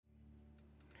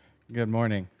Good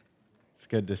morning. It's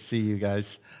good to see you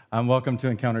guys. Welcome to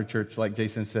Encounter Church. Like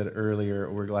Jason said earlier,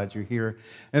 we're glad you're here.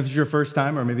 And if it's your first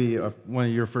time or maybe one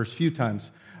of your first few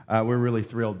times, we're really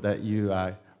thrilled that you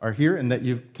are here and that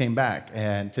you came back.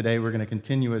 And today we're going to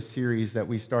continue a series that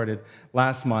we started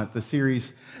last month, the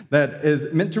series that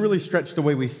is meant to really stretch the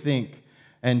way we think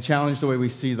and challenge the way we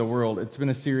see the world. It's been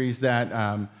a series that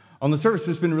on the surface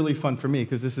has been really fun for me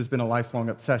because this has been a lifelong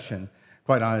obsession,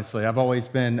 quite honestly. I've always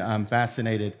been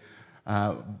fascinated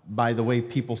by the way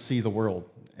people see the world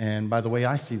and by the way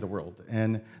I see the world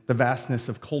and the vastness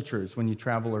of cultures when you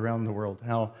travel around the world,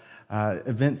 how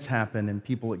events happen and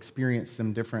people experience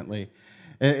them differently.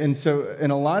 And so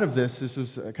in a lot of this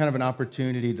was kind of an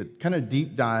opportunity to kind of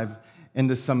deep dive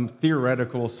into some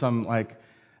theoretical, some like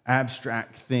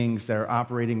abstract things that are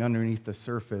operating underneath the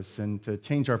surface and to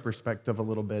change our perspective a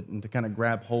little bit and to kind of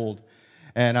grab hold.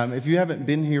 And if you haven't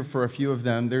been here for a few of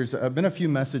them, there's been a few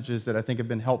messages that I think have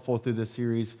been helpful through this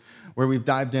series where we've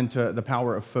dived into the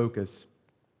power of focus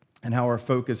and how our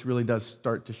focus really does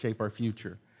start to shape our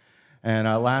future. And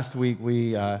last week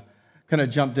we kind of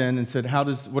jumped in and said,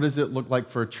 what does it look like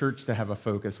for a church to have a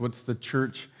focus? What is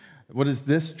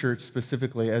this church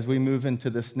specifically as we move into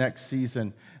this next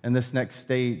season and this next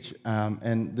stage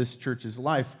and this church's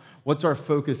life? What's our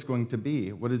focus going to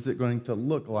be? What is it going to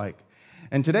look like?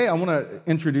 And today I want to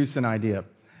introduce an idea.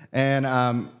 And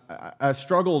I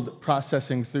struggled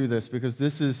processing through this because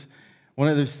this is one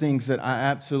of those things that I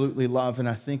absolutely love and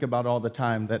I think about all the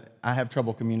time that I have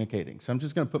trouble communicating. So I'm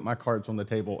just going to put my cards on the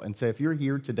table and say, if you're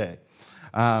here today,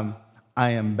 I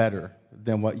am better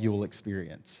than what you will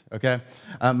experience, okay?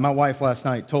 My wife last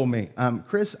night told me,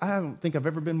 Chris, I don't think I've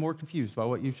ever been more confused by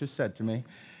what you've just said to me.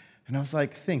 And I was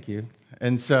like, thank you.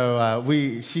 And so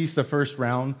she's the first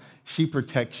round. She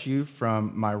protects you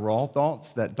from my raw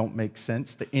thoughts that don't make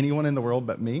sense to anyone in the world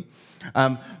but me.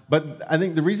 But I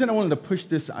think the reason I wanted to push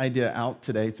this idea out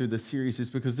today through this series is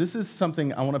because this is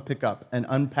something I want to pick up and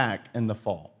unpack in the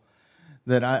fall.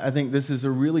 That I think this is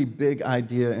a really big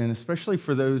idea, and especially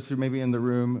for those who may be in the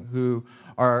room who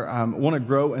are want to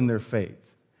grow in their faith.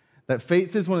 That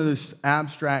faith is one of those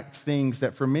abstract things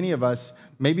that for many of us,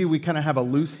 maybe we kind of have a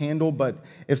loose handle, but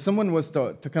if someone was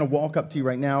to kind of walk up to you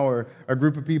right now or a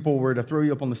group of people were to throw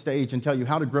you up on the stage and tell you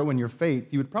how to grow in your faith,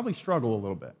 you would probably struggle a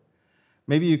little bit.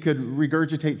 Maybe you could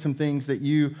regurgitate some things that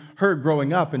you heard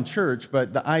growing up in church,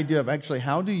 but the idea of actually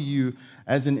how do you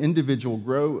as an individual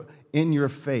grow in your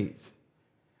faith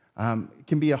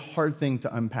can be a hard thing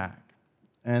to unpack.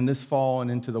 And this fall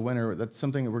and into the winter, that's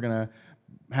something that we're going to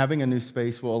having a new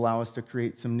space will allow us to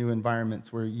create some new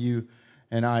environments where you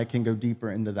and I can go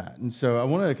deeper into that. And so I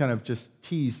want to kind of just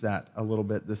tease that a little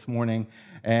bit this morning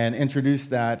and introduce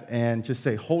that and just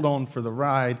say, hold on for the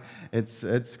ride. It's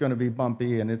going to be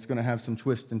bumpy and it's going to have some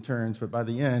twists and turns, but by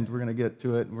the end, we're going to get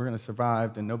to it and we're going to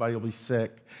survive and nobody will be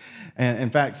sick. And in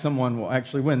fact, someone will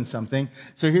actually win something.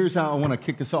 So here's how I want to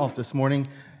kick us off this morning.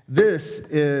 This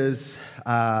is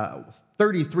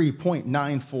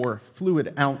 33.94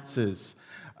 fluid ounces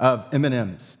of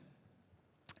M&Ms.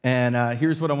 And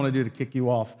here's what I want to do to kick you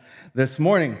off this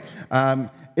morning.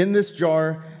 In this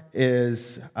jar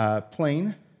is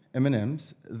plain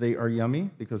M&Ms. They are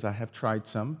yummy because I have tried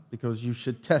some, because you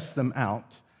should test them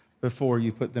out before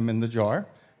you put them in the jar.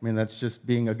 I mean, that's just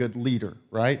being a good leader,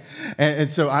 right?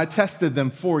 And so I tested them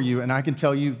for you, and I can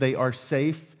tell you they are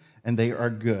safe and they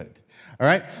are good. All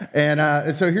right?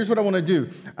 And so here's what I want to do.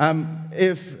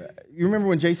 If you remember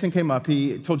when Jason came up,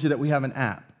 he told you that we have an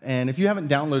app. And if you haven't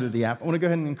downloaded the app, I want to go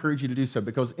ahead and encourage you to do so,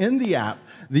 because in the app,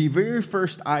 the very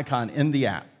first icon in the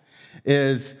app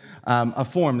is a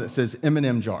form that says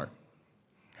M&M jar.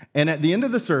 And at the end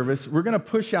of the service, we're going to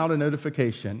push out a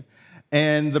notification,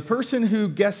 and the person who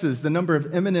guesses the number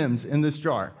of M&Ms in this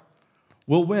jar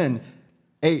will win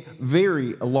a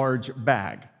very large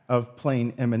bag of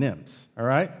plain M&Ms, all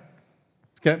right?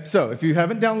 Okay, so if you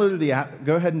haven't downloaded the app,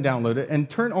 go ahead and download it and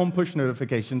turn on push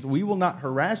notifications. We will not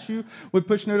harass you with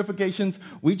push notifications.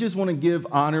 We just want to give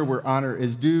honor where honor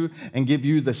is due and give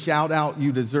you the shout out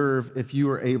you deserve if you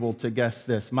are able to guess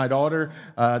this. My daughter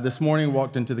this morning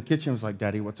walked into the kitchen and was like,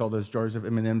 Daddy, what's all those jars of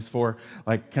M&Ms for?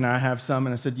 Like, can I have some?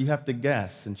 And I said, you have to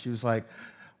guess. And she was like,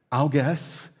 I'll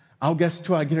guess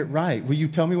till I get it right. Will you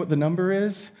tell me what the number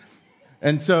is?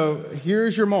 And so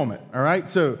here's your moment, all right?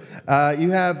 So you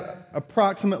have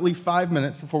approximately 5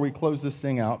 minutes before we close this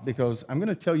thing out, because I'm going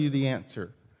to tell you the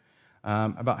answer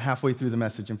about halfway through the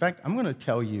message. In fact, I'm going to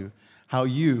tell you how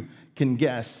you can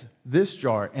guess this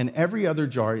jar and every other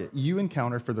jar you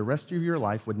encounter for the rest of your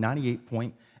life with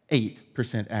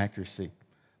 98.8% accuracy.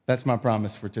 That's my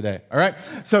promise for today. All right?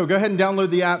 So go ahead and download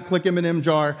the app, click M&M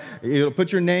jar. It'll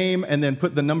put your name and then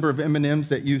put the number of M&Ms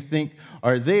that you think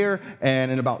are there.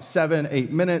 And in about 7-8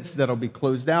 minutes, that'll be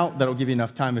closed out. That'll give you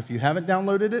enough time if you haven't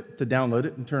downloaded it to download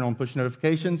it and turn on push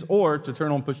notifications, or to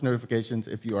turn on push notifications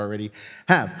if you already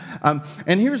have.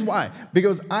 And here's why.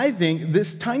 Because I think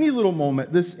this tiny little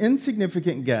moment, this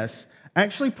insignificant guess,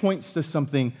 actually points to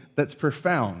something that's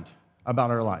profound about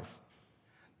our life.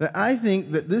 That I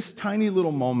think that this tiny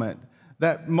little moment,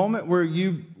 that moment where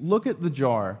you look at the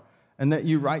jar and that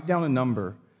you write down a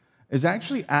number, is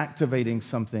actually activating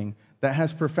something that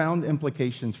has profound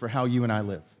implications for how you and I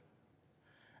live.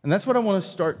 And that's what I want to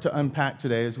start to unpack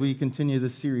today as we continue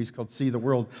this series called See the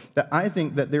World. That I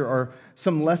think that there are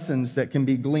some lessons that can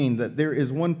be gleaned, that there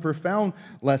is one profound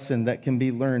lesson that can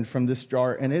be learned from this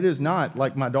jar. And it is not,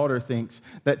 like my daughter thinks,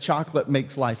 that chocolate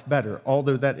makes life better,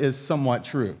 although that is somewhat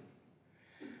true.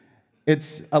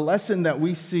 It's a lesson that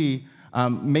we see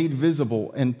made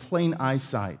visible in plain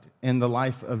eyesight in the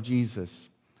life of Jesus.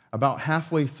 About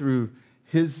halfway through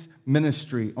his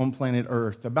ministry on planet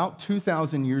Earth, about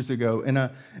 2,000 years ago, in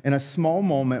a small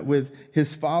moment with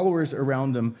his followers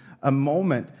around him, a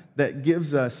moment that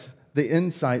gives us the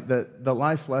insight, that the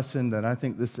life lesson that I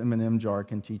think this M&M jar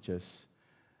can teach us,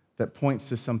 that points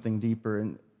to something deeper.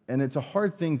 And it's a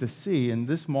hard thing to see. In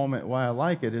this moment, why I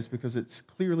like it is because it's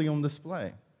clearly on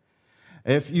display.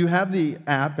 If you have the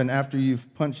app, and after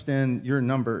you've punched in your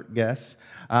number guess,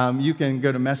 you can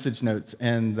go to message notes,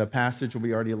 and the passage will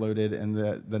be already loaded in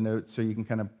the notes, so you can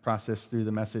kind of process through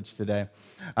the message today.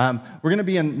 We're going to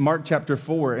be in Mark chapter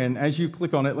 4, and as you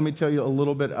click on it, let me tell you a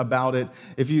little bit about it.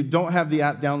 If you don't have the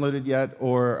app downloaded yet,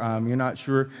 or you're not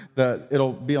sure,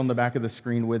 it'll be on the back of the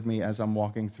screen with me as I'm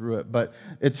walking through it. But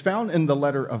it's found in the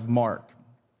letter of Mark.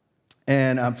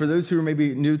 And for those who are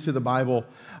maybe new to the Bible,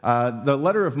 the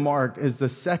letter of Mark is the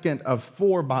second of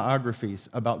 4 biographies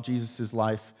about Jesus'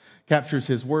 life. Captures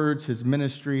his words, his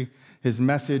ministry, his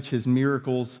message, his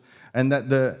miracles, and that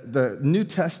the New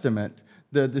Testament,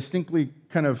 the distinctly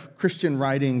kind of Christian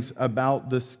writings about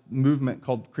this movement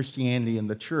called Christianity and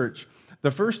the church,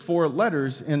 the first 4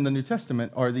 letters in the New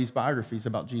Testament are these biographies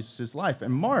about Jesus' life.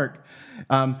 And Mark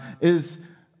is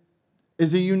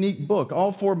a unique book.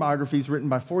 All 4 biographies written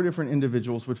by 4 different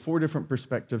individuals with 4 different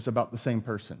perspectives about the same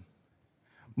person.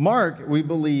 Mark, we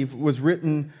believe, was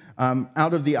written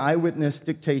out of the eyewitness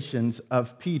dictations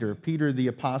of Peter. Peter the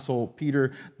apostle,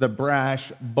 Peter the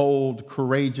brash, bold,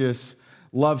 courageous,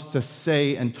 loves to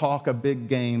say and talk a big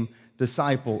game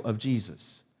disciple of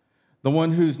Jesus. The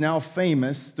one who's now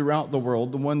famous throughout the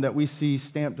world, the one that we see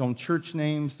stamped on church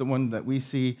names, the one that we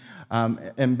see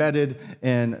embedded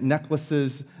in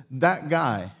necklaces. That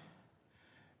guy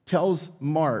tells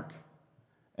Mark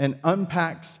and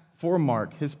unpacks for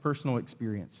Mark his personal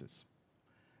experiences.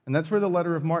 And that's where the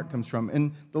letter of Mark comes from.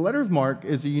 And the letter of Mark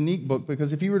is a unique book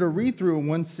because if you were to read through in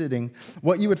one sitting,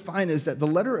 what you would find is that the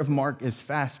letter of Mark is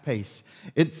fast-paced.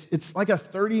 It's like a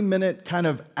 30-minute kind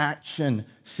of action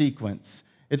sequence.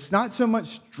 It's not so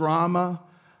much drama.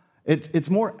 It's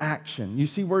more action. You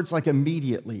see words like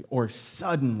immediately or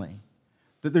suddenly.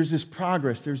 That there's this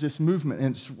progress, there's this movement,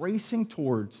 and it's racing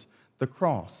towards the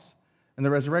cross and the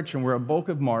resurrection where a bulk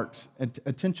of Mark's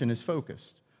attention is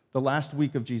focused, the last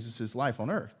week of Jesus' life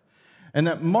on earth. And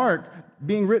that Mark,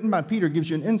 being written by Peter, gives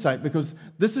you an insight because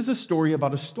this is a story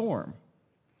about a storm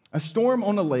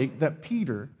on a lake that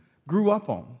Peter grew up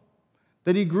on,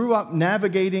 that he grew up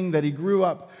navigating, that he grew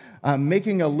up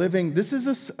making a living. This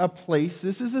is a place,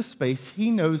 this is a space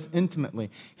he knows intimately.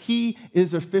 He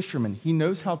is a fisherman. He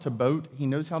knows how to boat. He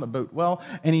knows how to boat well,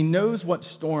 and he knows what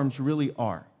storms really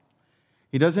are.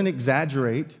 He doesn't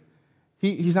exaggerate.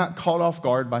 He's not caught off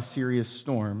guard by serious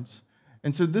storms.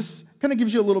 And so this kind of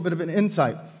gives you a little bit of an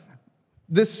insight.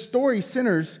 This story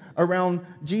centers around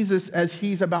Jesus as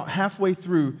he's about halfway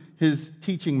through his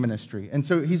teaching ministry. And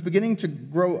so he's beginning to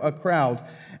grow a crowd.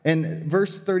 In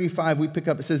verse 35, we pick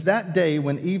up, it says, "That day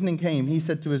when evening came, he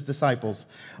said to his disciples,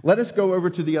 'Let us go over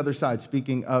to the other side,'"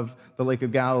 speaking of the Lake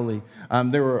of Galilee.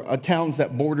 There were towns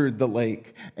that bordered the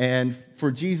lake. And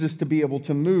for Jesus to be able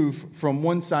to move from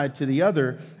one side to the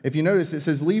other, if you notice, it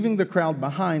says, "Leaving the crowd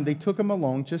behind, they took him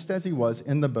along just as he was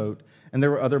in the boat, and there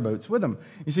were other boats with him."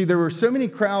 You see, there were so many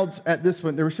crowds at this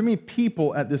point, there were so many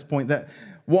people at this point that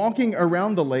walking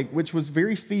around the lake, which was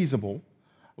very feasible,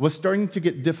 was starting to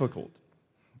get difficult.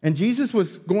 And Jesus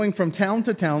was going from town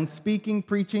to town, speaking,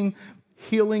 preaching,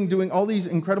 healing, doing all these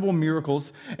incredible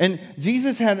miracles. And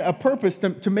Jesus had a purpose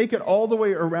to make it all the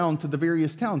way around to the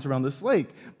various towns around this lake.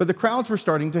 But the crowds were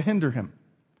starting to hinder him.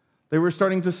 They were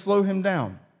starting to slow him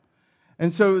down.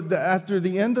 And so after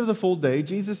the end of the full day,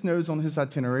 Jesus knows on his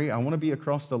itinerary, I want to be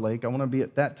across the lake. I want to be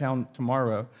at that town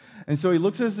tomorrow. And so he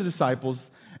looks at his disciples,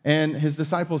 and his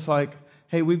disciples like,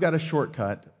 hey, we've got a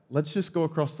shortcut. Let's just go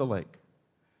across the lake.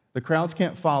 The crowds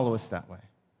can't follow us that way.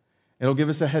 It'll give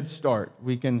us a head start.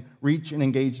 We can reach and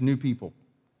engage new people.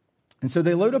 And so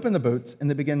they load up in the boats,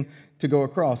 and they begin to go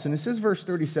across. And it says, verse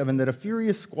 37, that a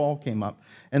furious squall came up,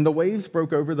 and the waves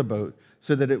broke over the boat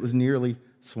so that it was nearly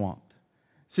swamped.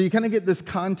 So you kind of get this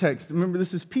context. Remember,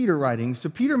 this is Peter writing. So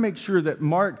Peter makes sure that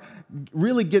Mark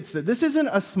really gets that this isn't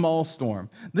a small storm.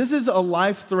 This is a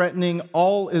life-threatening,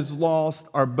 all is lost,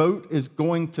 our boat is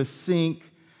going to sink,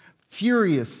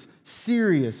 furious,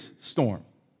 serious storm.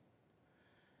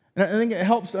 And I think it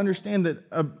helps to understand that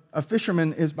a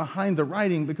fisherman is behind the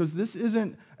writing, because this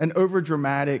isn't an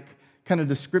overdramatic kind of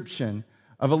description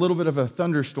of a little bit of a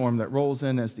thunderstorm that rolls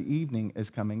in as the evening is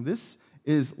coming. This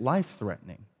is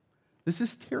life-threatening. This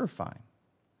is terrifying.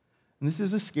 And this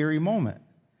is a scary moment.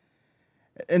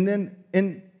 And then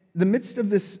in the midst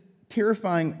of this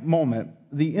terrifying moment,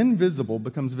 the invisible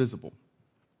becomes visible.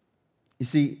 You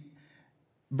see,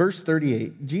 verse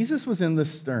 38, Jesus was in the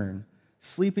stern,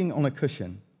 sleeping on a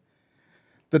cushion.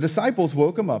 The disciples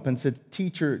woke him up and said,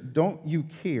 "Teacher, don't you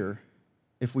care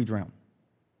if we drown?"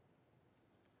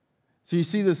 So you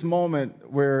see this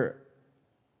moment where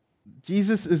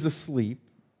Jesus is asleep.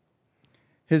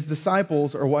 His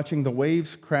disciples are watching the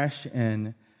waves crash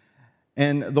in,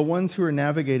 and the ones who are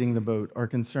navigating the boat are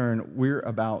concerned, we're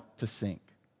about to sink.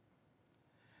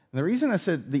 And the reason I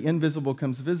said the invisible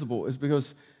comes visible is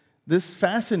because this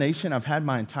fascination I've had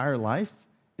my entire life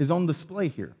is on display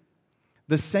here.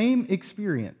 The same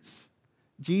experience,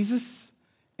 Jesus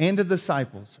and the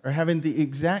disciples are having the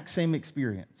exact same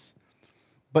experience,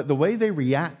 but the way they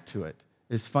react to it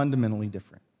is fundamentally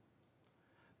different.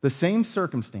 The same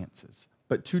circumstances,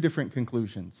 but two different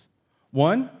conclusions.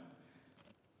 One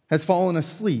has fallen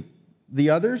asleep. The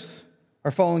others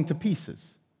are falling to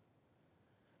pieces.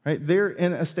 Right? They're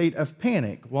in a state of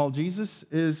panic while Jesus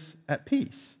is at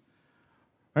peace.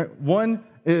 Right? One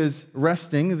is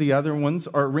resting. The other ones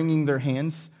are wringing their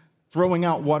hands, throwing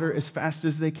out water as fast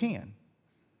as they can.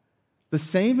 The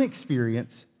same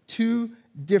experience, two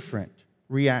different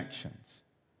reactions.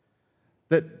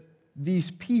 That these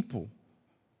people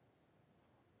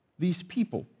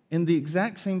in the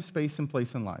exact same space and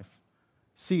place in life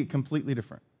see it completely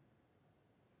different.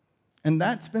 And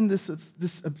that's been this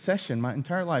obsession my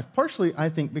entire life. Partially, I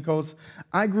think, because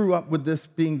I grew up with this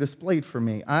being displayed for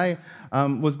me. I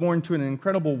was born to an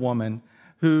incredible woman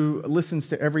who listens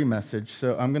to every message.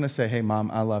 So I'm going to say, hey, Mom,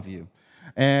 I love you.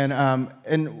 And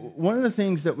one of the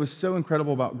things that was so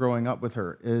incredible about growing up with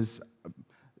her is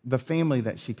the family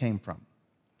that she came from.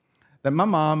 That my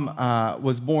mom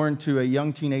was born to a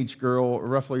young teenage girl,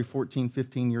 roughly 14,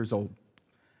 15 years old.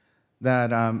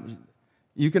 That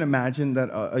you can imagine that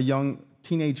a young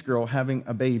teenage girl having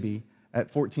a baby at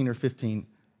 14 or 15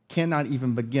 cannot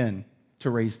even begin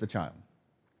to raise the child.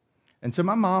 And so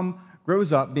my mom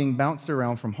grows up being bounced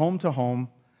around from home to home,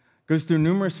 goes through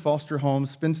numerous foster homes,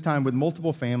 spends time with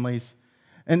multiple families,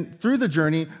 and through the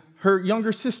journey, her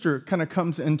younger sister kind of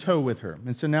comes in tow with her.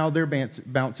 And so now they're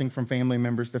bouncing from family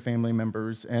members to family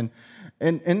members. And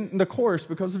in the course,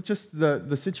 because of just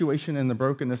the situation and the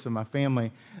brokenness of my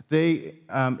family, they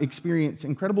experience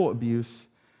incredible abuse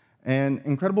and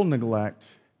incredible neglect.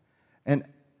 And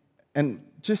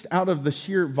just out of the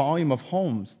sheer volume of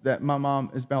homes that my mom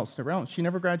is bounced around, she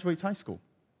never graduates high school.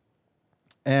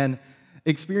 And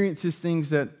experiences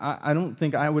things that I don't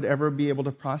think I would ever be able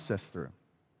to process through.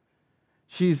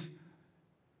 She's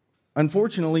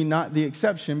unfortunately not the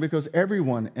exception, because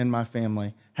everyone in my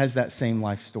family has that same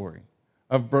life story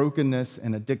of brokenness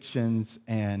and addictions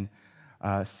and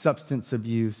substance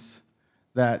abuse,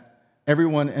 that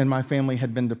everyone in my family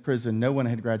had been to prison. No one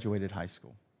had graduated high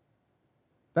school.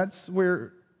 That's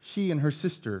where she and her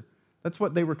sister, that's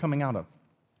what they were coming out of.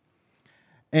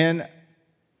 And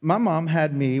my mom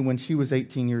had me when she was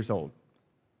 18 years old.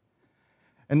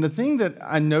 And the thing that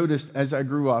I noticed as I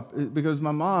grew up, because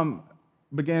my mom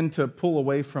began to pull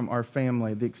away from our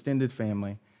family, the extended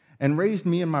family, and raised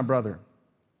me and my brother.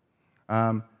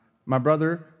 My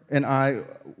brother and I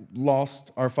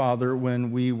lost our father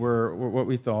when we were, what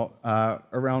we thought,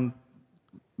 around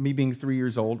me being 3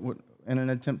 years old in an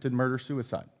attempted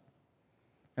murder-suicide.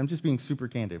 I'm just being super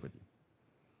candid with you.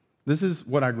 This is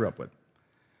what I grew up with.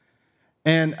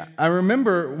 And I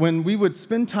remember when we would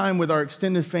spend time with our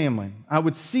extended family, I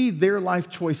would see their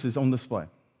life choices on display.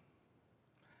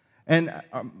 And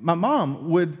my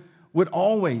mom would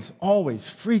always,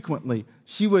 frequently,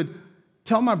 she would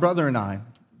tell my brother and I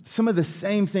some of the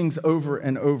same things over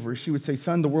and over. She would say,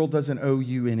 son, the world doesn't owe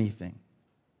you anything.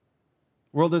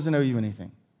 The world doesn't owe you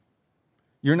anything.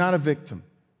 You're not a victim.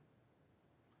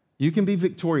 You can be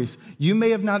victorious. You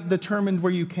may have not determined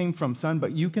where you came from, son,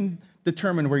 but you can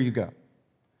determine where you go.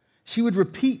 She would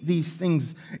repeat these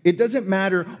things. It doesn't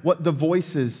matter what the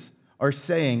voices are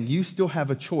saying. You still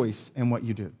have a choice in what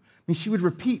you do. I mean, she would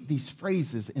repeat these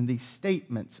phrases and these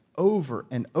statements over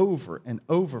and over and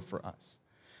over for us,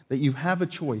 that you have a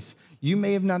choice. You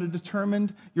may have not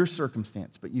determined your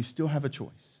circumstance, but you still have a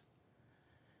choice.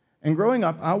 And growing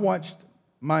up, I watched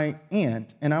my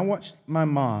aunt and I watched my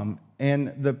mom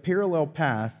and the parallel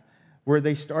path where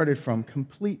they started from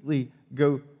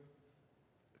go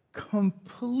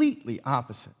completely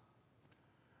opposite.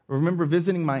 I remember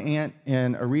visiting my aunt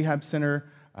in a rehab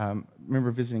center.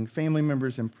 Remember visiting family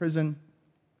members in prison.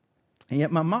 And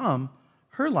yet my mom,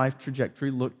 her life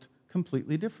trajectory looked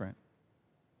completely different.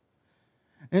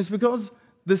 And it's because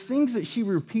the things that she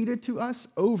repeated to us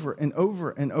over and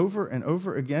over and over and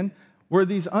over again were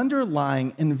these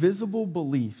underlying invisible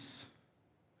beliefs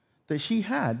that she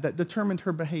had that determined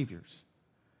her behaviors.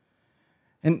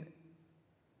 And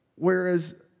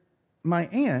whereas my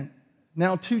aunt,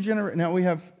 now we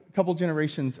have a couple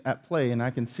generations at play, and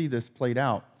I can see this played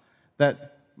out,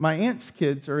 that my aunt's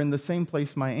kids are in the same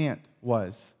place my aunt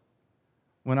was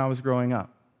when I was growing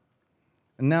up.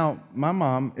 And now my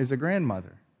mom is a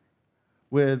grandmother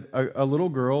with a little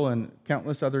girl and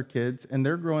countless other kids, and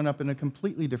they're growing up in a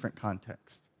completely different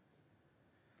context.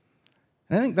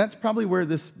 And I think that's probably where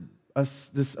this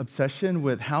obsession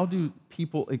with how do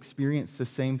people experience the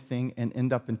same thing and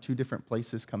end up in two different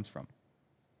places comes from.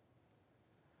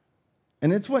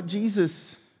 And it's what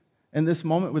Jesus, in this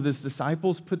moment with his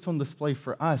disciples, puts on display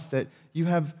for us, that you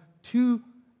have two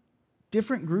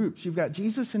different groups. You've got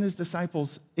Jesus and his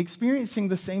disciples experiencing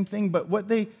the same thing, but what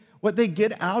they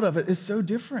get out of it is so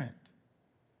different.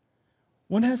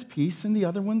 One has peace and the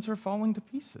other ones are falling to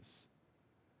pieces.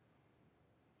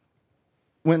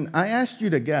 When I asked you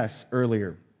to guess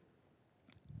earlier,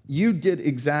 you did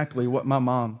exactly what my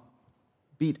mom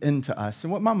beat into us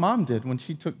and what my mom did when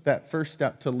she took that first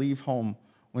step to leave home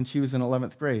when she was in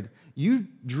 11th grade. You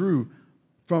drew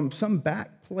from some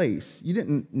back place. You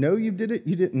didn't know you did it.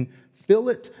 You didn't feel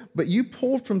it, but you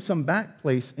pulled from some back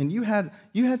place and you had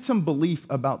some belief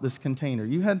about this container.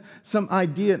 You had some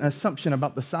idea and assumption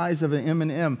about the size of an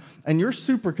M&M, and your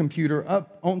supercomputer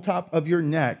up on top of your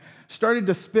neck started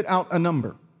to spit out a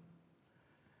number.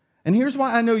 And here's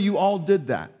why I know you all did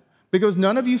that. Because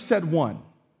none of you said 1,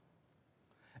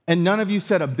 and none of you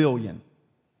said 1 billion.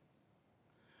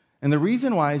 And the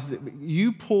reason why is that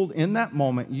you pulled, in that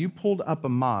moment, you pulled up a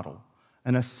model,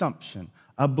 an assumption,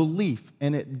 a belief,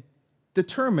 and it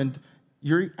determined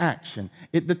your action.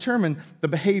 It determined the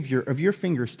behavior of your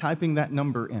fingers typing that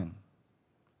number in.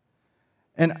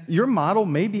 And your model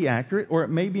may be accurate or it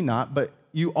may be not, but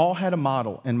you all had a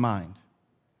model in mind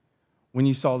when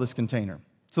you saw this container.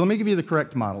 So let me give you the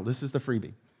correct model. This is the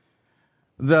freebie.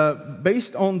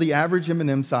 Based on the average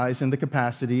M&M size and the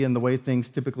capacity and the way things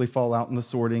typically fall out in the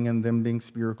sorting and them being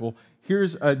spherical,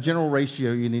 here's a general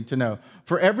ratio you need to know.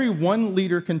 For every 1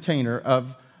 liter container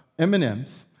of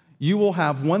M&Ms, you will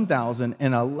have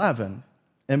 1,011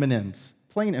 M&Ms,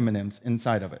 plain M&Ms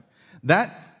inside of it.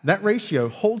 That ratio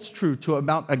holds true to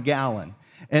about a gallon.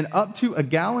 And up to a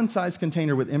gallon-sized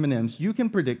container with M&Ms, you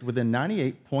can predict within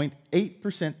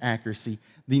 98.8% accuracy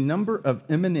the number of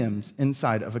M&Ms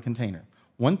inside of a container.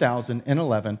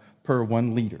 1,011 per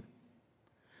 1 liter.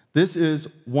 This is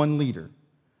 1 liter,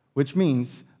 which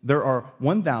means there are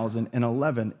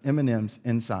 1,011 M&Ms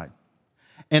inside.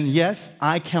 And yes,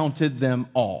 I counted them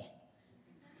all.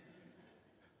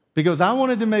 Because I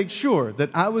wanted to make sure that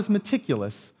I was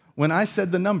meticulous when I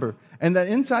said the number, and that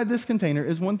inside this container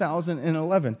is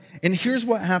 1,011. And here's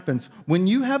what happens. When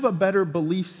you have a better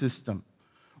belief system,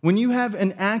 when you have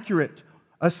an accurate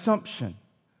assumption,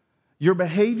 your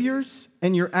behaviors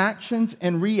and your actions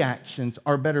and reactions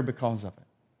are better because of it.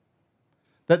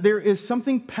 That there is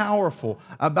something powerful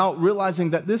about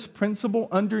realizing that this principle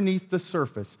underneath the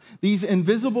surface, these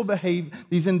invisible beliefs,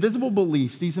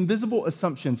 these invisible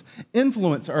assumptions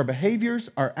influence our behaviors,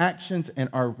 our actions, and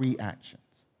our reactions.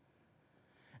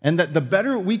 And that the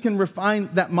better we can refine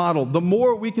that model, the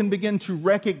more we can begin to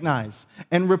recognize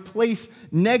and replace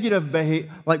negative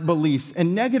beliefs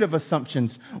and negative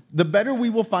assumptions, the better we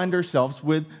will find ourselves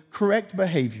with correct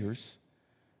behaviors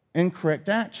and correct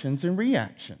actions and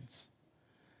reactions.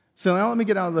 So now let me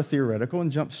get out of the theoretical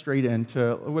and jump straight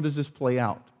into what does this play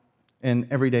out in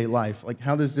everyday life? Like,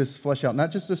 how does this flesh out?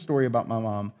 Not just a story about my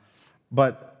mom,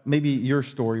 but maybe your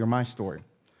story or my story.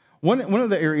 One of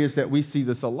the areas that we see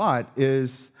this a lot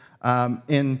is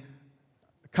in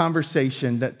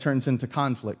conversation that turns into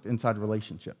conflict inside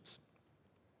relationships.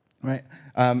 Right?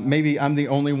 Maybe I'm the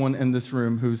only one in this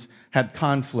room who's had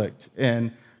conflict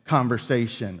in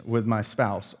conversation with my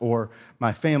spouse or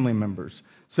my family members.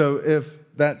 So if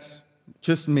that's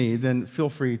just me, then feel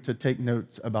free to take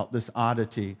notes about this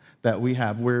oddity that we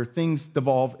have where things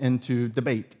devolve into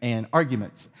debate and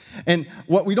arguments. And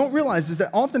what we don't realize is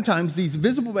that oftentimes these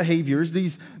visible behaviors,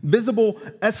 these visible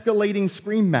escalating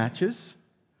scream matches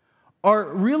are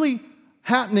really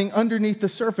happening underneath the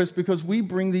surface because we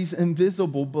bring these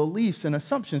invisible beliefs and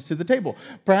assumptions to the table.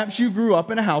 Perhaps you grew up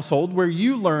in a household where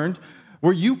you learned,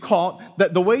 where you caught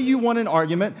that the way you won an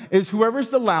argument is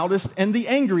whoever's the loudest and the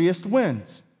angriest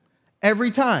wins every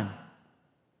time.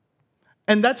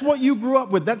 And that's what you grew up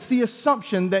with. That's the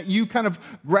assumption that you kind of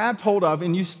grabbed hold of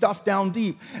and you stuffed down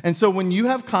deep. And so when you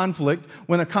have conflict,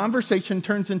 when a conversation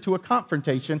turns into a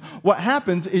confrontation, what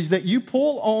happens is that you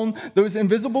pull on those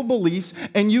invisible beliefs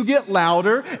and you get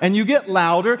louder and you get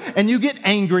louder and you get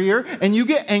angrier and you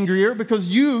get angrier because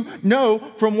you know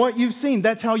from what you've seen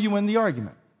that's how you win the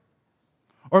argument.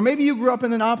 Or maybe you grew up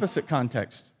in an opposite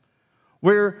context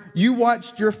where you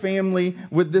watched your family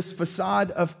with this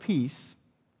facade of peace,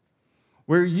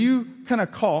 where you kind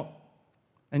of caught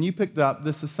and you picked up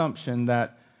this assumption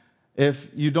that if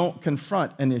you don't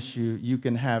confront an issue, you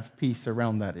can have peace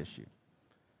around that issue.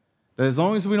 That as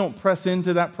long as we don't press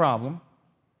into that problem,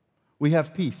 we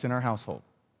have peace in our household.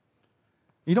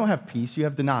 You don't have peace, you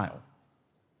have denial.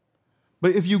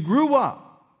 But if you grew up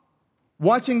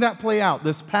watching that play out,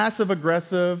 this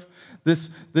passive-aggressive, this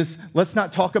let's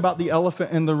not talk about the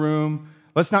elephant in the room,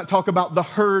 let's not talk about the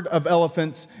herd of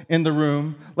elephants in the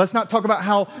room, let's not talk about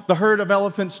how the herd of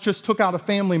elephants just took out a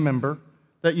family member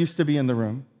that used to be in the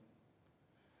room,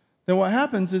 then what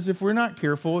happens is if we're not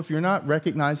careful, if you're not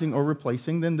recognizing or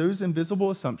replacing, then those invisible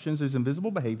assumptions, those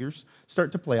invisible behaviors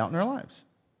start to play out in our lives.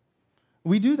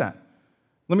 We do that.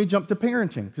 Let me jump to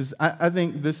parenting, because I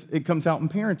think it comes out in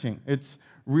parenting. It's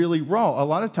really raw. A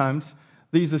lot of times,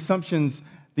 these assumptions,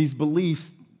 these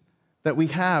beliefs that we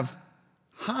have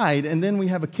hide, and then we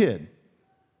have a kid.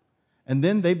 And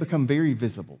then they become very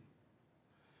visible.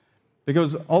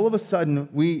 Because all of a sudden,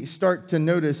 we start to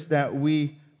notice that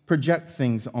we project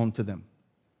things onto them,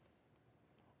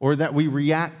 or that we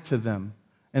react to them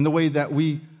in the way that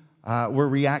we were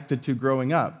reacted to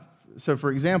growing up. So,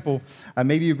 for example,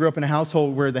 maybe you grew up in a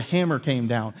household where the hammer came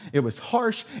down. It was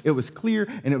harsh, it was clear,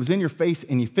 and it was in your face,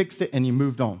 and you fixed it, and you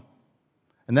moved on.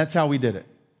 And that's how we did it.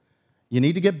 You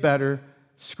need to get better.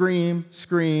 Scream,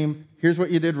 scream. Here's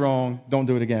what you did wrong. Don't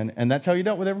do it again. And that's how you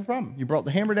dealt with every problem. You brought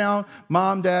the hammer down,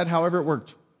 mom, dad, however it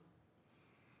worked.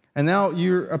 And now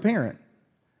you're a parent.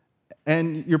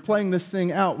 And you're playing this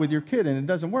thing out with your kid, and it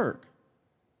doesn't work.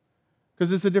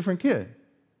 Because it's a different kid.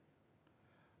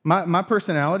 My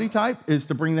personality type is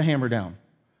to bring the hammer down,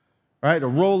 right? To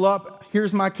roll up,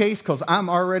 here's my case because I'm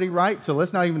already right, so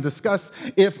let's not even discuss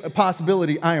if a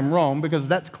possibility I am wrong, because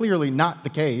that's clearly not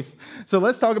the case. So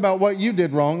let's talk about what you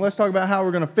did wrong. Let's talk about how we're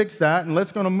going to fix that, and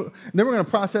then we're going to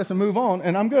process and move on,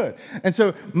 and I'm good. And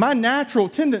so my natural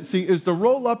tendency is to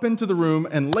roll up into the room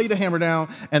and lay the hammer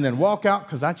down and then walk out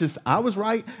because I was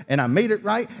right, and I made it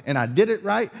right, and I did it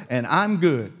right, and I'm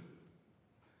good.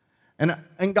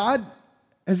 And God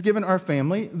has given our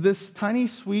family this tiny,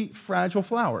 sweet, fragile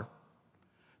flower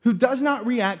who does not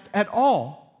react at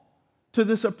all to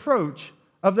this approach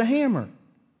of the hammer.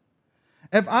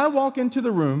 If I walk into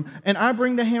the room and I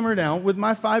bring the hammer down with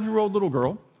my 5-year-old little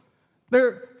girl,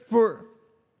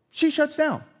 she shuts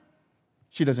down.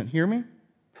 She doesn't hear me.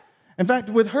 In fact,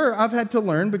 with her, I've had to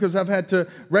learn, because I've had to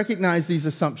recognize these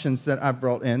assumptions that I've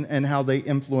brought in and how they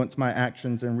influence my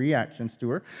actions and reactions to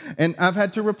her, and I've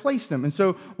had to replace them. And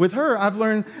so with her, I've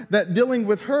learned that dealing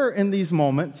with her in these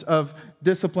moments of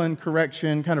discipline,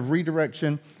 correction, kind of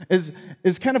redirection is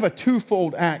kind of a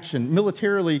twofold action.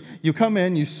 Militarily, you come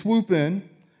in, you swoop in,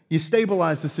 you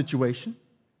stabilize the situation,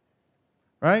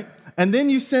 right? And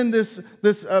then you send this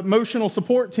emotional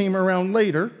support team around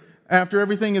later, after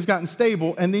everything has gotten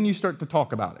stable, and then you start to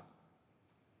talk about it.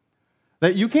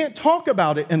 That you can't talk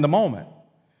about it in the moment.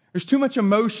 There's too much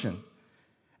emotion.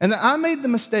 And that I made the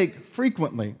mistake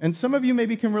frequently, and some of you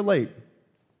maybe can relate.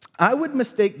 I would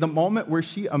mistake the moment where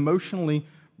she emotionally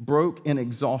broke in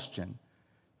exhaustion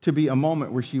to be a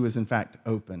moment where she was in fact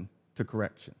open to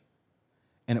correction.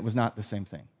 And it was not the same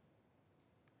thing.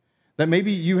 That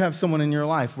maybe you have someone in your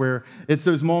life where it's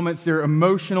those moments, they're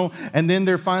emotional, and then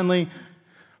they're finally,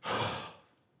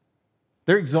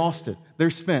 They're exhausted.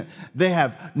 They're spent. They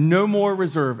have no more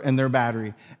reserve in their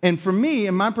battery. And for me,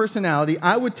 in my personality,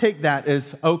 I would take that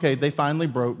as, okay, they finally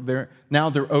broke. Now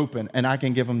they're open, and I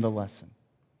can give them the lesson.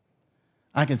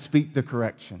 I can speak the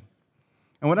correction.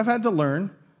 And what I've had to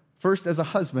learn, first as a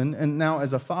husband and now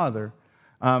as a father,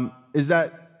 is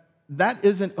that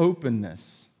isn't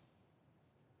openness.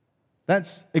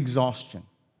 That's exhaustion.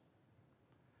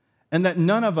 And that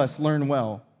none of us learn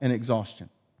well in exhaustion.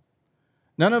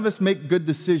 None of us make good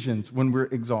decisions when we're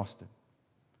exhausted.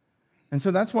 And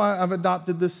so that's why I've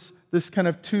adopted this kind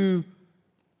of two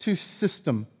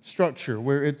system structure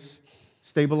where it's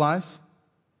stabilize,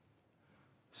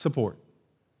 support,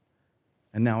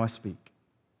 and now I speak.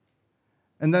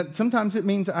 And that sometimes it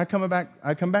means I come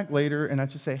back later and I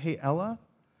just say, hey, Ella,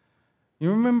 you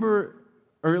remember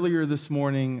earlier this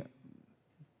morning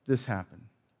this happened?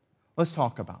 Let's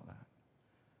talk about that.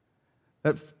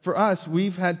 That for us,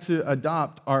 we've had to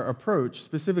adopt our approach,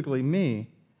 specifically me,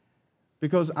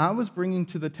 because I was bringing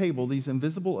to the table these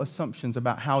invisible assumptions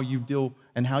about how you deal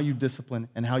and how you discipline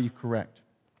and how you correct.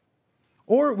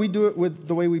 Or we do it with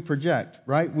the way we project,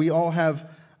 right? We all have,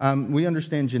 we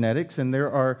understand genetics, and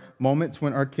there are moments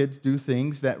when our kids do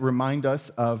things that remind us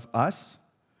of us.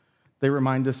 They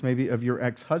remind us maybe of your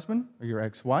ex-husband or your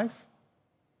ex-wife.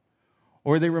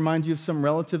 Or they remind you of some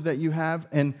relative that you have,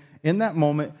 and in that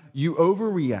moment, you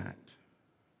overreact.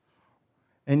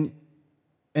 And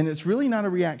it's really not a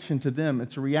reaction to them.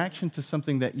 It's a reaction to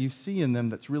something that you see in them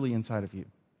that's really inside of you.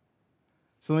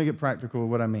 So let me get practical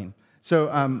with what I mean. So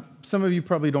some of you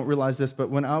probably don't realize this, but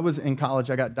when I was in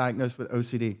college, I got diagnosed with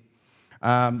OCD.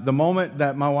 The moment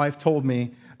that my wife told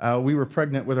me we were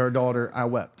pregnant with our daughter, I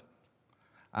wept.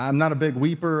 I'm not a big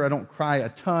weeper. I don't cry a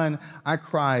ton. I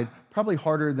cried probably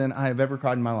harder than I have ever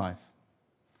cried in my life.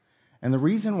 And the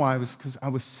reason why was because I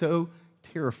was so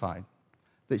terrified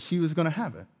that she was going to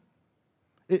have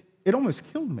it. It almost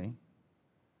killed me.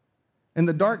 And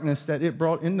the darkness that it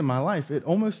brought into my life, it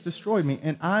almost destroyed me.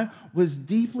 And I was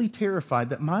deeply terrified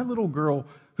that my little girl,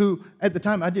 who at the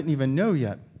time I didn't even know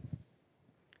yet,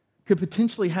 could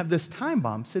potentially have this time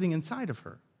bomb sitting inside of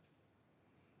her.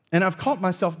 And I've caught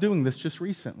myself doing this just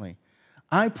recently.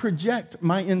 I project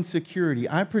my insecurity.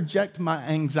 I project my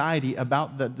anxiety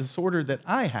about the disorder that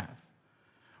I have.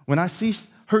 When I see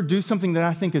her do something that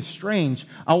I think is strange,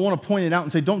 I want to point it out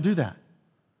and say, don't do that.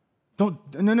 No,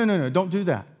 don't do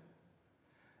that.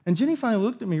 And Jenny finally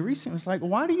looked at me recently and was like,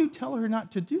 why do you tell her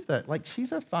not to do that? Like,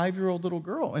 she's a 5-year-old little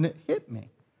girl. And it hit me.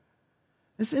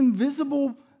 This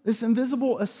invisible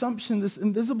assumption, this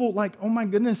invisible, like, oh my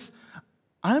goodness,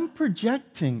 I'm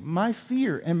projecting my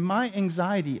fear and my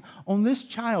anxiety on this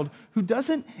child who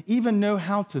doesn't even know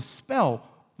how to spell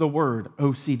the word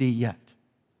OCD yet.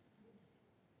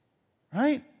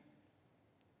 Right?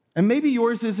 And maybe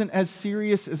yours isn't as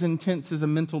serious, as intense as a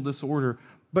mental disorder,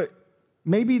 but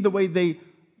maybe the way they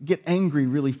get angry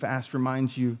really fast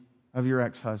reminds you of your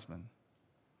ex-husband.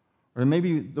 Or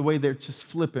maybe the way they're just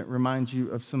flippant reminds you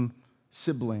of some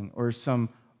sibling or some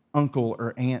uncle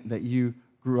or aunt that you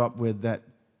grew up with that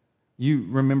you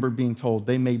remember being told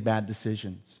they made bad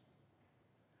decisions.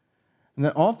 And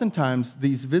that oftentimes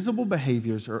these visible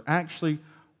behaviors are actually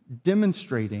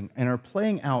demonstrating and are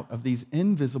playing out of these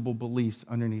invisible beliefs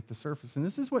underneath the surface. And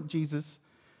this is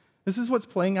what's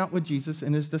playing out with Jesus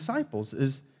and his disciples,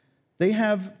 is they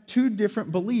have two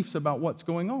different beliefs about what's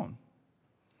going on.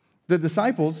 The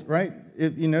disciples, right,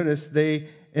 if you notice,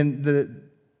 in the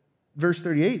verse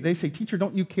 38, they say, "Teacher,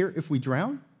 don't you care if we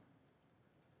drown?"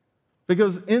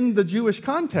 Because in the Jewish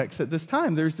context at this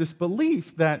time, there's this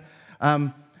belief that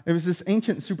there was this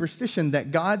ancient superstition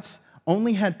that gods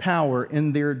only had power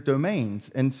in their domains.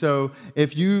 And so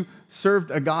if you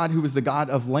served a god who was the god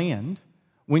of land,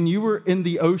 when you were in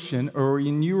the ocean or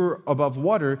when you were above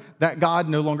water, that god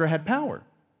no longer had power.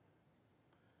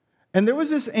 And there was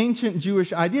this ancient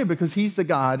Jewish idea because he's the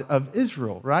God of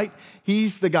Israel, right?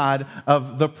 He's the God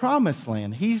of the promised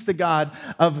land. He's the God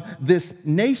of this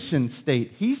nation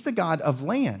state. He's the God of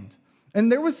land. And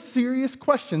there was serious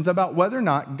questions about whether or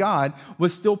not God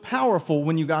was still powerful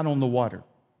when you got on the water.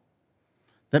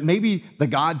 That maybe the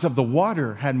gods of the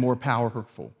water had more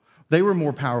powerful. They were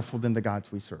more powerful than the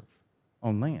gods we serve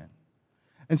on land.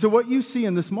 And so what you see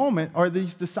in this moment are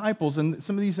these disciples and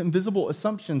some of these invisible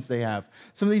assumptions they have,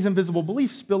 some of these invisible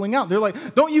beliefs spilling out. They're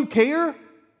like, don't you care?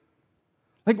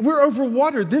 Like, we're over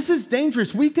water. This is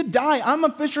dangerous. We could die. I'm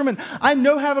a fisherman. I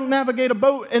know how to navigate a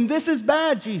boat, and this is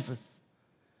bad, Jesus.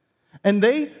 And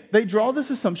they draw this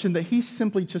assumption that he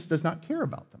simply just does not care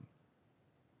about them.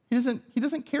 He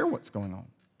doesn't care what's going on.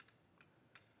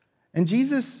 And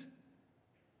Jesus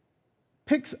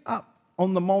picks up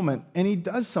on the moment, and he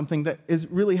does something that is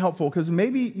really helpful, because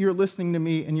maybe you're listening to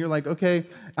me and you're like, okay,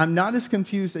 I'm not as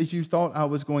confused as you thought I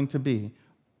was going to be,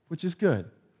 which is good.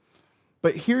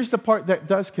 But here's the part that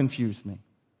does confuse me.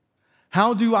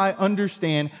 How do I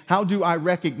understand, how do I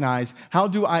recognize, how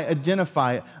do I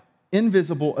identify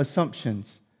invisible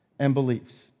assumptions and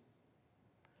beliefs?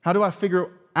 How do I figure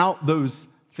out those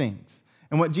things?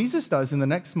 And what Jesus does in the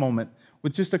next moment,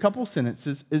 with just a couple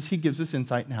sentences, is he gives us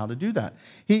insight in how to do that.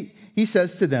 He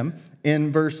says to them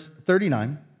in verse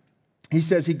 39, he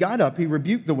says, he got up, he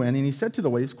rebuked the wind, and he said to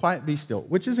the waves, quiet, be still,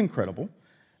 which is incredible.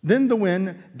 Then the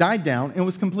wind died down and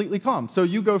was completely calm. So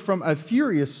you go from a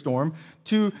furious storm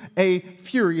to a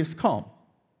furious calm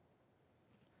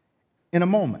in a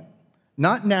moment.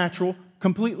 Not natural,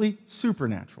 completely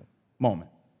supernatural moment.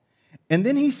 And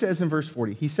then he says in verse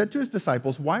 40, he said to his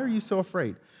disciples, why are you so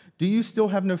afraid? Do you still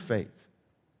have no faith?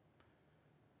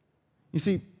 You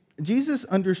see, Jesus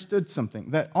understood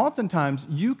something, that oftentimes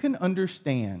you can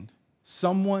understand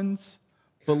someone's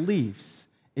beliefs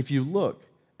if you look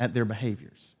at their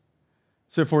behaviors.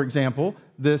 So, for example,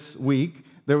 this week,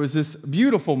 there was this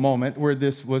beautiful moment where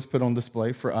this was put on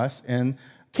display for us in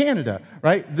Canada,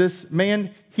 right? This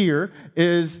man here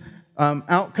is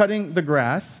out cutting the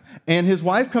grass, and his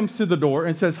wife comes to the door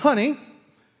and says, honey,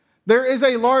 there is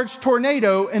a large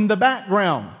tornado in the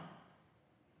background.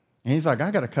 And he's like, I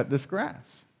got to cut this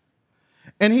grass.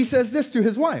 And he says this to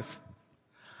his wife,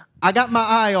 I got my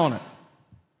eye on it.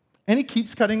 And he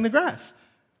keeps cutting the grass.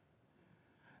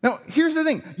 Now, here's the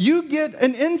thing. You get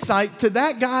an insight to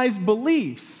that guy's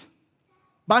beliefs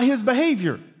by his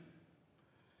behavior.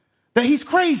 That he's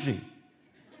crazy.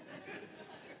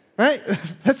 Right?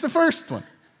 That's the first one.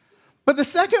 But the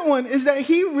second one is that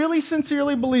he really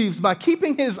sincerely believes by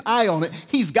keeping his eye on it,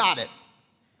 he's got it.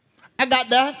 I got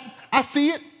that. I see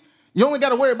it. You only got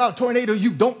to worry about a tornado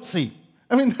you don't see.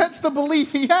 I mean, that's the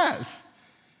belief he has.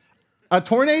 A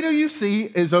tornado you see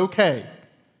is okay.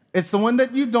 It's the one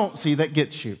that you don't see that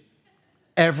gets you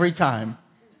every time.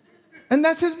 And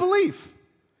that's his belief.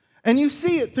 And you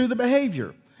see it through the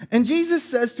behavior. And Jesus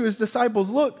says to his disciples,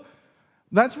 look,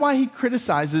 that's why he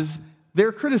criticizes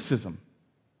their criticism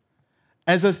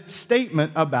as a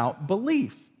statement about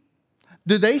belief.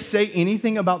 Do they say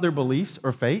anything about their beliefs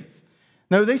or faith?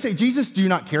 No, they say, Jesus, do you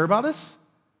not care about us?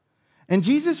 And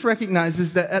Jesus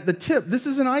recognizes that at the tip, this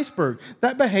is an iceberg.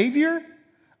 That behavior,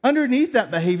 underneath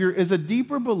that behavior is a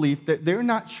deeper belief that they're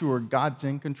not sure God's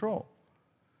in control.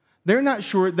 They're not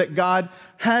sure that God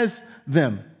has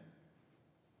them.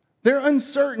 They're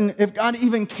uncertain if God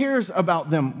even cares about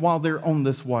them while they're on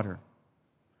this water.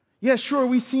 Yeah, sure,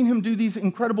 we've seen him do these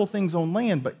incredible things on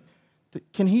land, but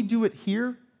can he do it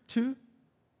here too?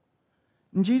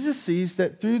 And Jesus sees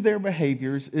that through their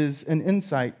behaviors is an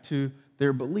insight to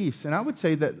their beliefs. And I would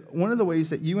say that one of the ways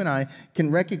that you and I can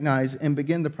recognize and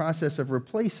begin the process of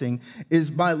replacing is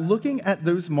by looking at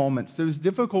those moments, those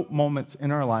difficult moments in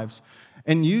our lives,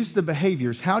 and use the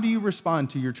behaviors. How do you respond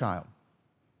to your child?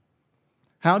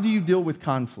 How do you deal with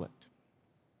conflict?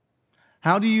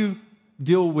 How do you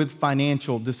deal with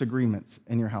financial disagreements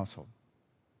in your household?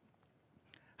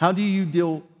 How do you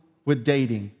deal with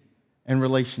dating and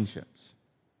relationships?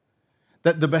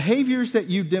 That the behaviors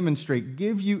that you demonstrate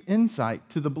give you insight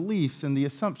to the beliefs and the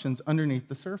assumptions underneath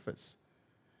the surface.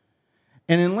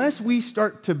 And unless we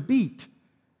start to beat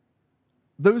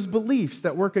those beliefs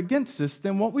that work against us,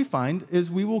 then what we find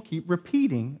is we will keep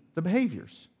repeating the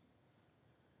behaviors.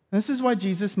 And this is why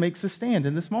Jesus makes a stand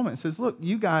in this moment. He says, look,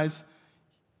 you guys,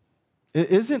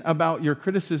 it isn't about your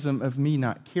criticism of me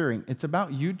not caring. It's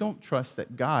about you don't trust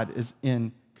that God is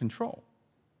in control.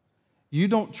 You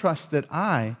don't trust that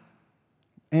I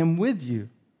am with you.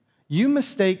 You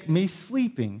mistake me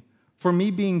sleeping for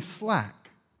me being slack.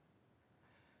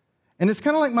 And it's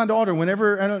kind of like my daughter,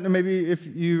 whenever, I don't know, maybe if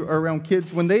you are around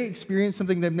kids, when they experience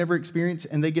something they've never experienced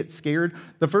and they get scared,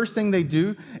 the first thing they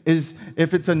do is,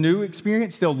 if it's a new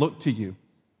experience, they'll look to you.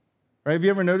 Right? Have you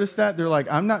ever noticed that? They're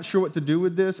like, I'm not sure what to do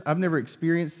with this. I've never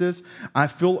experienced this. I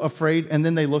feel afraid. And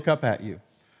then they look up at you.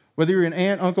 Whether you're an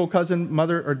aunt, uncle, cousin,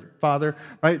 mother, or father,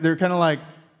 right? They're kind of like,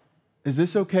 is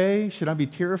this okay? Should I be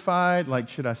terrified? Like,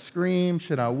 should I scream?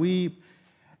 Should I weep?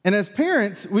 And as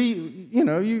parents,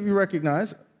 you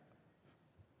recognize,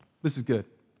 this is good.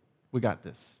 We got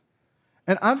this.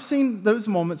 And I've seen those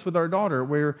moments with our daughter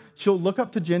where she'll look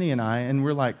up to Jenny and I, and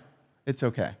we're like, it's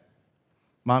okay.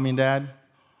 Mommy and Dad,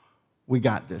 we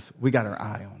got this. We got our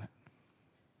eye on it.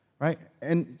 Right?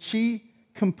 And she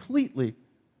completely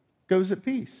goes at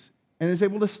peace and is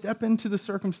able to step into the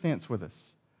circumstance with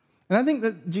us. And I think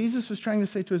that Jesus was trying to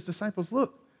say to his disciples,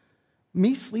 look,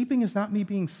 me sleeping is not me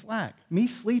being slack. Me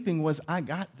sleeping was, I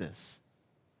got this.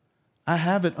 I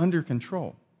have it under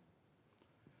control.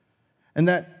 And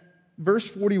that verse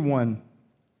 41,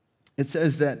 it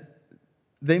says that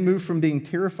they moved from being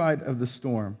terrified of the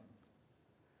storm.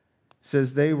 It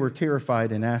says they were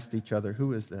terrified and asked each other,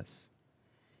 who is this?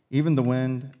 Even the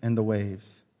wind and the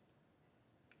waves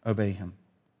obey him.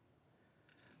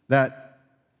 That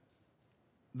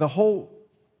the whole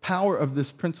power of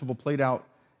this principle played out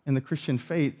in the Christian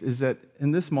faith is that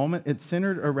in this moment, it's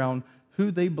centered around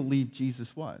who they believed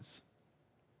Jesus was.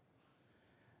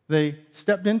 They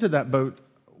stepped into that boat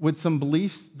with some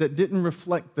beliefs that didn't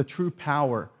reflect the true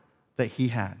power that he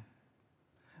had.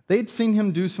 They'd seen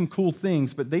him do some cool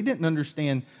things, but they didn't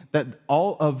understand that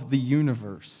all of the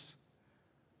universe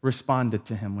responded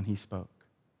to him when he spoke.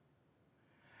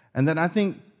 And then I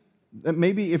think that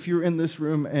maybe if you're in this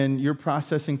room and you're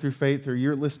processing through faith or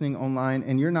you're listening online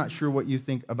and you're not sure what you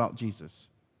think about Jesus,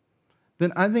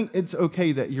 then I think it's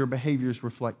okay that your behaviors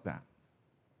reflect that.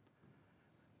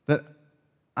 That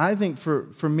I think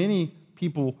for many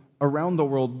people around the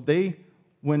world,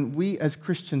 when we as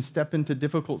Christians step into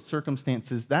difficult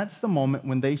circumstances, that's the moment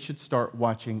when they should start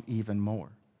watching even more.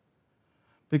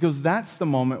 Because that's the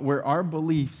moment where our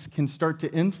beliefs can start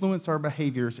to influence our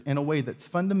behaviors in a way that's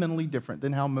fundamentally different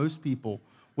than how most people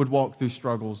would walk through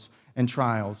struggles and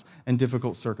trials and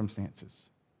difficult circumstances.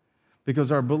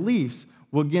 Because our beliefs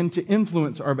will begin to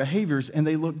influence our behaviors and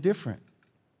they look different.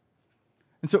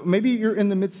 And so maybe you're in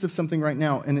the midst of something right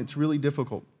now and it's really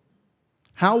difficult.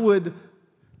 How would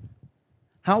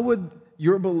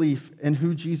your belief in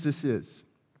who Jesus is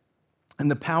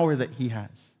and the power that he has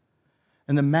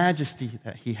and the majesty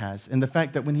that he has and the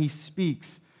fact that when he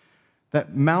speaks,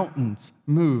 that mountains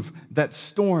move, that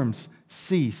storms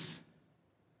cease,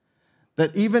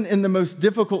 that even in the most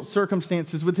difficult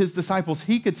circumstances with his disciples,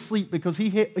 he could sleep because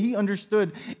he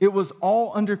understood it was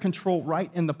all under control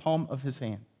right in the palm of his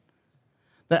hand.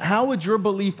 That how would your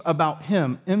belief about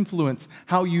him influence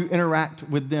how you interact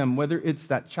with them, whether it's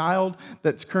that child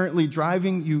that's currently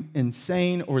driving you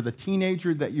insane, or the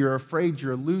teenager that you're afraid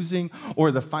you're losing,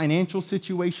 or the financial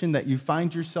situation that you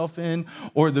find yourself in,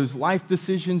 or those life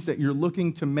decisions that you're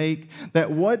looking to make,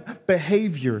 that what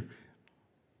behavior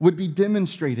would be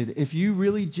demonstrated if you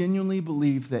really genuinely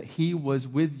believe that he was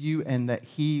with you and that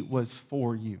he was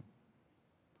for you?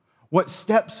 What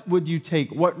steps would you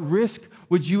take? What risk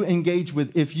would you engage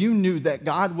with if you knew that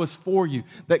God was for you,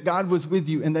 that God was with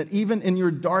you, and that even in your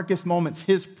darkest moments,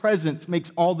 his presence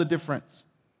makes all the difference?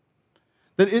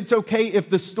 That it's okay if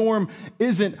the storm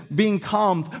isn't being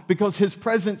calmed because his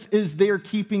presence is there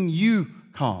keeping you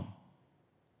calm.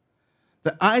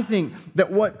 That I think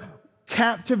that what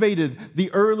captivated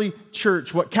the early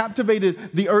church, what captivated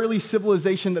the early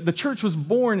civilization, that the church was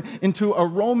born into a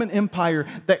Roman Empire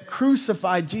that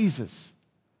crucified Jesus.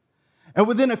 And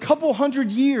within a couple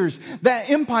hundred years, that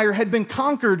empire had been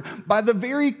conquered by the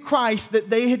very Christ that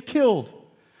they had killed,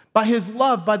 by his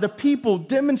love, by the people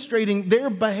demonstrating their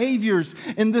behaviors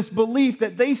in this belief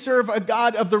that they serve a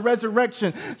God of the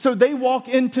resurrection. So they walk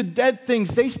into dead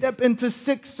things, they step into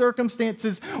sick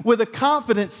circumstances with a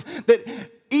confidence that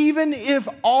even if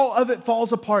all of it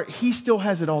falls apart, he still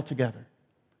has it all together.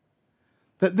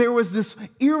 That there was this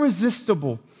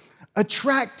irresistible,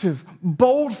 attractive,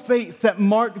 bold faith that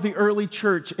marked the early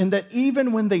church, and that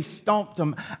even when they stomped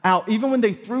them out, even when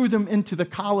they threw them into the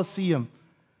Colosseum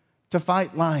to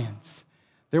fight lions,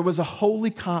 there was a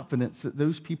holy confidence that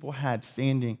those people had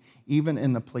standing even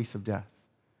in the place of death.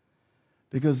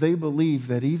 Because they believed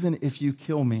that even if you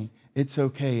kill me, it's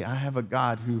okay. I have a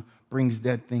God who brings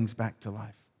dead things back to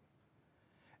life.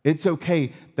 It's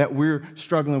okay that we're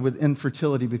struggling with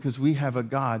infertility because we have a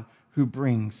God who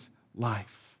brings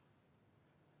life.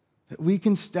 That we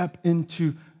can step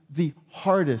into the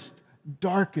hardest,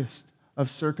 darkest of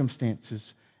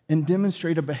circumstances and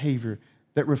demonstrate a behavior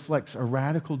that reflects a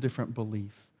radical different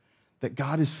belief that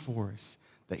God is for us,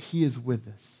 that he is with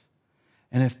us.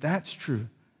 And if that's true,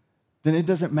 then it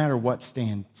doesn't matter what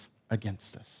stands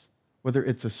against us, whether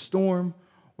it's a storm,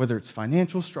 whether it's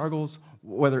financial struggles,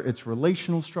 whether it's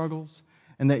relational struggles,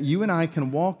 and that you and I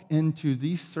can walk into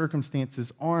these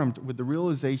circumstances armed with the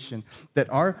realization that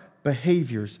our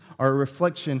behaviors are a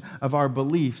reflection of our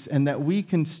beliefs, and that we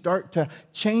can start to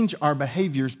change our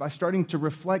behaviors by starting to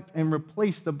reflect and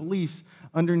replace the beliefs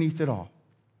underneath it all.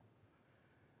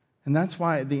 And that's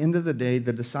why at the end of the day,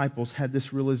 the disciples had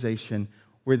this realization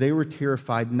where they were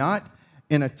terrified, not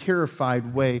in a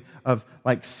terrified way of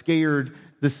like scared.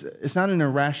 It's not an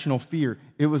irrational fear.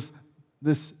 It was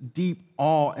this deep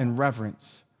awe and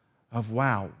reverence of,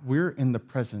 wow, we're in the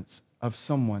presence of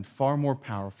someone far more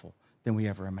powerful than we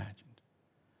ever imagined.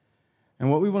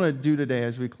 And what we want to do today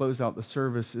as we close out the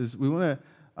service is we want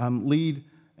to lead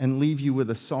and leave you with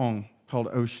a song called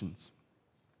Oceans.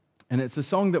 And it's a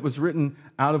song that was written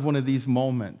out of one of these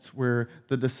moments where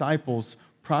the disciples,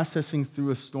 processing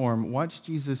through a storm, watched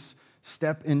Jesus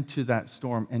step into that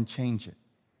storm and change it.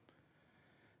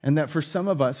 And that for some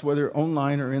of us, whether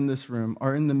online or in this room,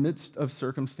 are in the midst of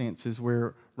circumstances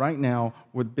where right now,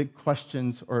 with big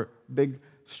questions or big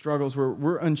struggles where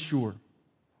we're unsure.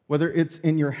 Whether it's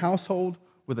in your household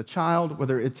with a child,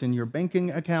 whether it's in your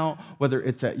banking account, whether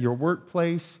it's at your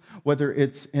workplace, whether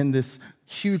it's in this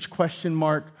huge question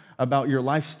mark about your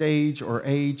life stage or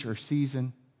age or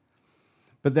season.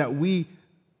 But that we,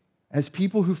 as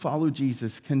people who follow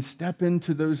Jesus, can step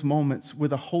into those moments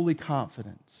with a holy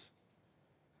confidence,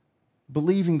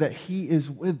 believing that He is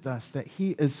with us, that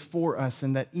He is for us,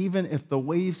 and that even if the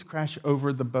waves crash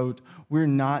over the boat, we're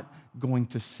not going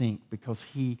to sink because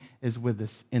He is with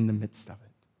us in the midst of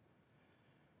it.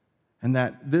 And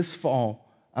that this fall,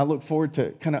 I look forward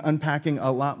to kind of unpacking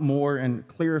a lot more and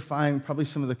clarifying probably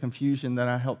some of the confusion that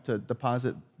I helped to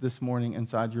deposit this morning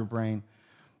inside your brain.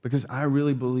 Because I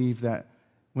really believe that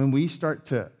when we start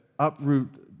to uproot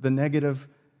the negative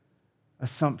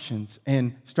assumptions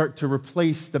and start to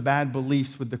replace the bad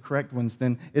beliefs with the correct ones,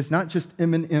 then it's not just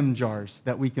M&M jars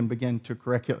that we can begin to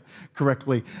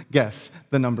correctly guess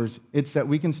the numbers. It's that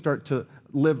we can start to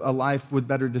live a life with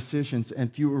better decisions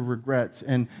and fewer regrets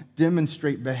and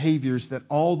demonstrate behaviors that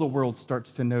all the world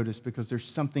starts to notice because there's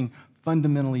something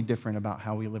fundamentally different about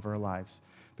how we live our lives,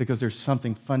 because there's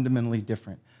something fundamentally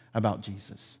different about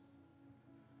Jesus.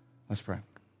 Let's pray.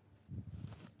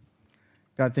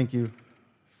 God, thank you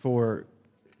for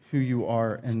who you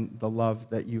are and the love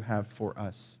that you have for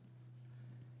us.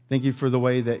 Thank you for the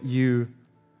way that you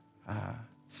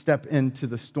step into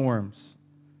the storms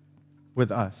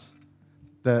with us,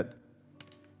 that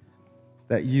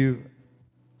you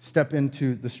step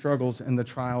into the struggles and the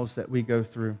trials that we go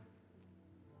through.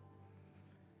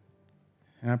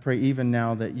 And I pray even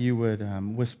now that you would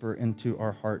whisper into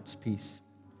our hearts peace,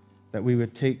 that we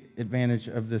would take advantage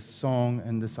of this song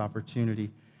and this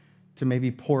opportunity to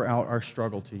maybe pour out our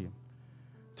struggle to you,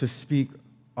 to speak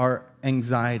our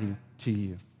anxiety to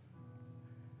you,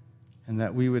 and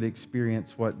that we would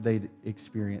experience what they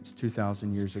experienced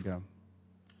 2,000 years ago.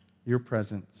 Your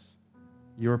presence,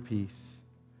 your peace,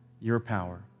 your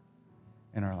power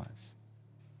in our lives.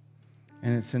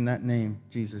 And it's in that name,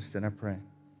 Jesus, that I pray.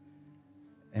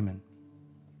 Amen.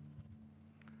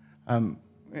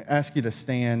 I ask you to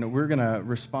stand. We're going to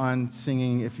respond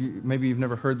singing. If maybe you've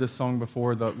never heard this song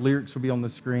before, the lyrics will be on the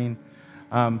screen.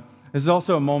 This is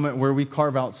also a moment where we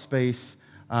carve out space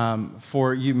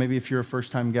for you. Maybe if you're a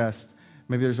first-time guest,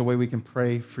 maybe there's a way we can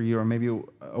pray for you, or maybe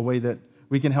a way that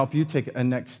we can help you take a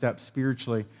next step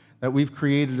spiritually. That we've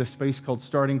created a space called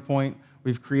Starting Point.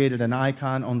 We've created an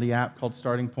icon on the app called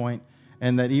Starting Point,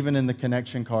 and that even in the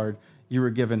connection card you were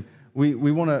given, we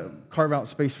want to carve out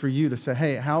space for you to say,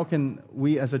 hey, how can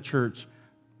we as a church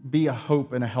be a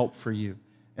hope and a help for you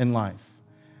in life?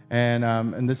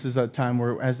 And this is a time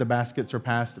where as the baskets are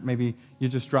passed, maybe you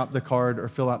just drop the card or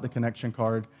fill out the connection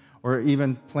card, or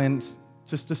even plan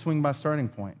just to swing by Starting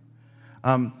Point.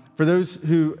 For those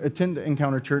who attend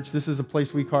Encounter Church, this is a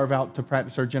place we carve out to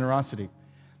practice our generosity.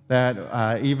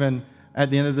 That even at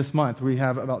the end of this month, we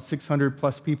have about 600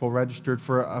 plus people registered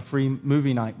for a free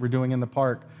movie night we're doing in the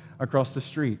park across the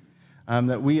street.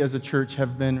 That we as a church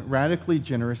have been radically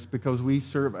generous because we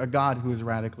serve a God who is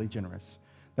radically generous.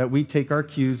 That we take our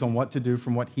cues on what to do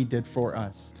from what He did for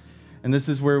us. And this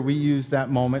is where we use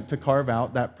that moment to carve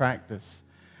out that practice.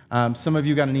 Some of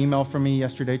you got an email from me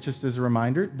yesterday just as a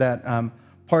reminder that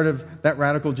part of that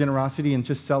radical generosity and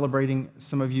just celebrating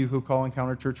some of you who call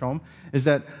Encounter Church home is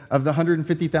that of the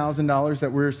 $150,000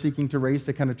 that we're seeking to raise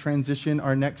to kind of transition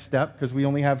our next step, because we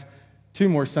only have 2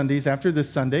 more Sundays after this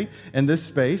Sunday in this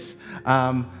space,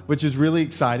 which is really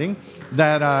exciting.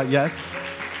 That, yes.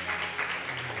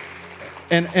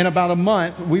 And in about a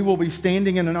month, we will be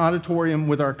standing in an auditorium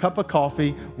with our cup of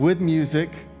coffee, with music,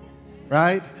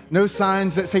 right? No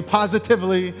signs that say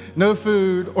positively, no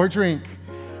food or drink.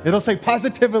 It'll say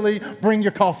positively, bring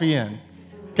your coffee in,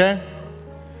 okay?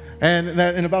 And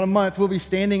that in about a month, we'll be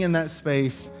standing in that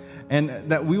space, and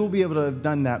that we will be able to have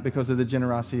done that because of the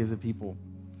generosity of the people.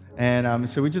 And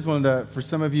so we just wanted to, for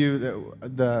some of you,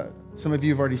 some of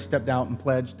you have already stepped out and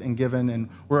pledged and given, and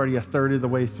we're already a third of the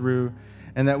way through,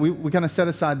 and that we kind of set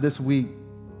aside this week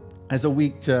as a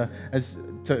week to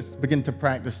to begin to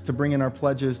practice, to bring in our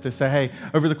pledges, to say, hey,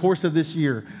 over the course of this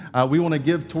year, we want to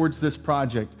give towards this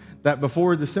project, that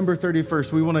before December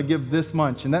 31st, we want to give this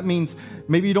much. And that means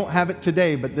maybe you don't have it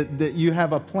today, but that you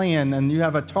have a plan and you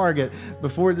have a target.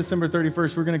 Before December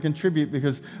 31st, we're going to contribute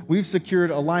because we've secured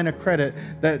a line of credit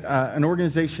that an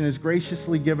organization has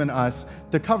graciously given us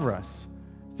to cover us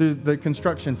through the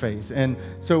construction phase. And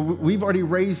so we've already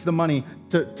raised the money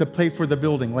to pay for the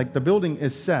building. Like, the building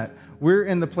is set. We're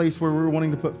in the place where we're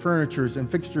wanting to put furnitures and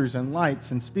fixtures and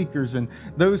lights and speakers and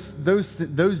those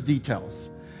details.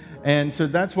 And so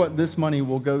that's what this money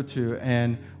will go to,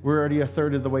 and we're already a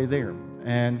third of the way there.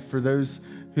 And for those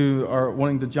who are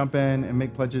wanting to jump in and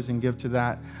make pledges and give to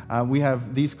that, we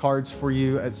have these cards for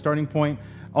you at Starting Point.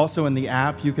 Also in the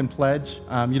app, you can pledge.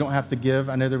 You don't have to give.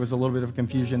 I know there was a little bit of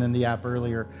confusion in the app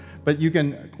earlier, but you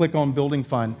can click on Building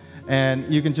Fund,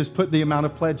 and you can just put the amount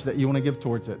of pledge that you want to give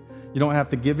towards it. You don't have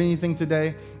to give anything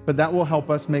today, but that will help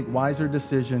us make wiser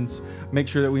decisions, make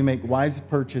sure that we make wise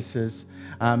purchases,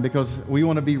 because we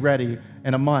want to be ready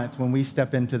in a month when we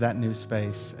step into that new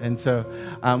space. And so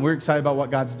we're excited about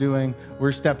what God's doing.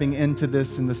 We're stepping into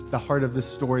this in the heart of this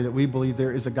story, that we believe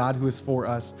there is a God who is for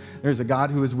us. There's a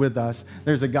God who is with us.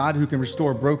 There's a God who can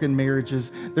restore broken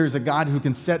marriages. There's a God who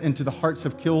can set into the hearts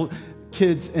of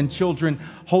kids and children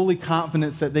holy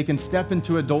confidence that they can step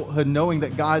into adulthood knowing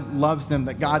that God loves them,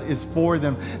 that God is for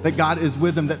them, that God is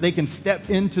with them, that they can step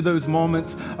into those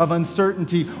moments of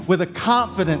uncertainty with a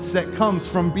confidence that comes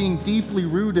from being deeply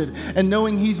rooted and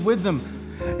knowing He's with them.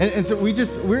 And so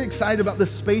we're excited about the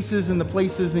spaces and the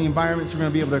places and the environments we're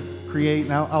going to be able to create.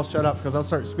 Now I'll shut up because I'll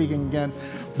start speaking again.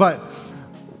 But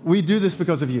we do this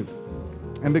because of you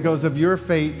and because of your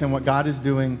faith and what God is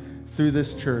doing through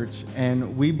this church,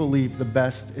 and we believe the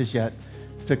best is yet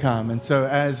to come. And so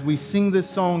as we sing this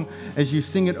song, as you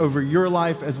sing it over your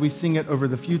life, as we sing it over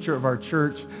the future of our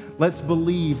church, let's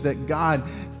believe that God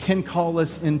can call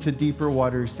us into deeper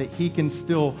waters, that He can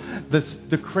still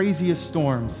the craziest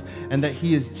storms, and that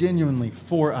He is genuinely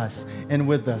for us and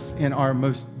with us in our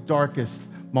most darkest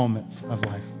moments of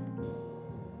life.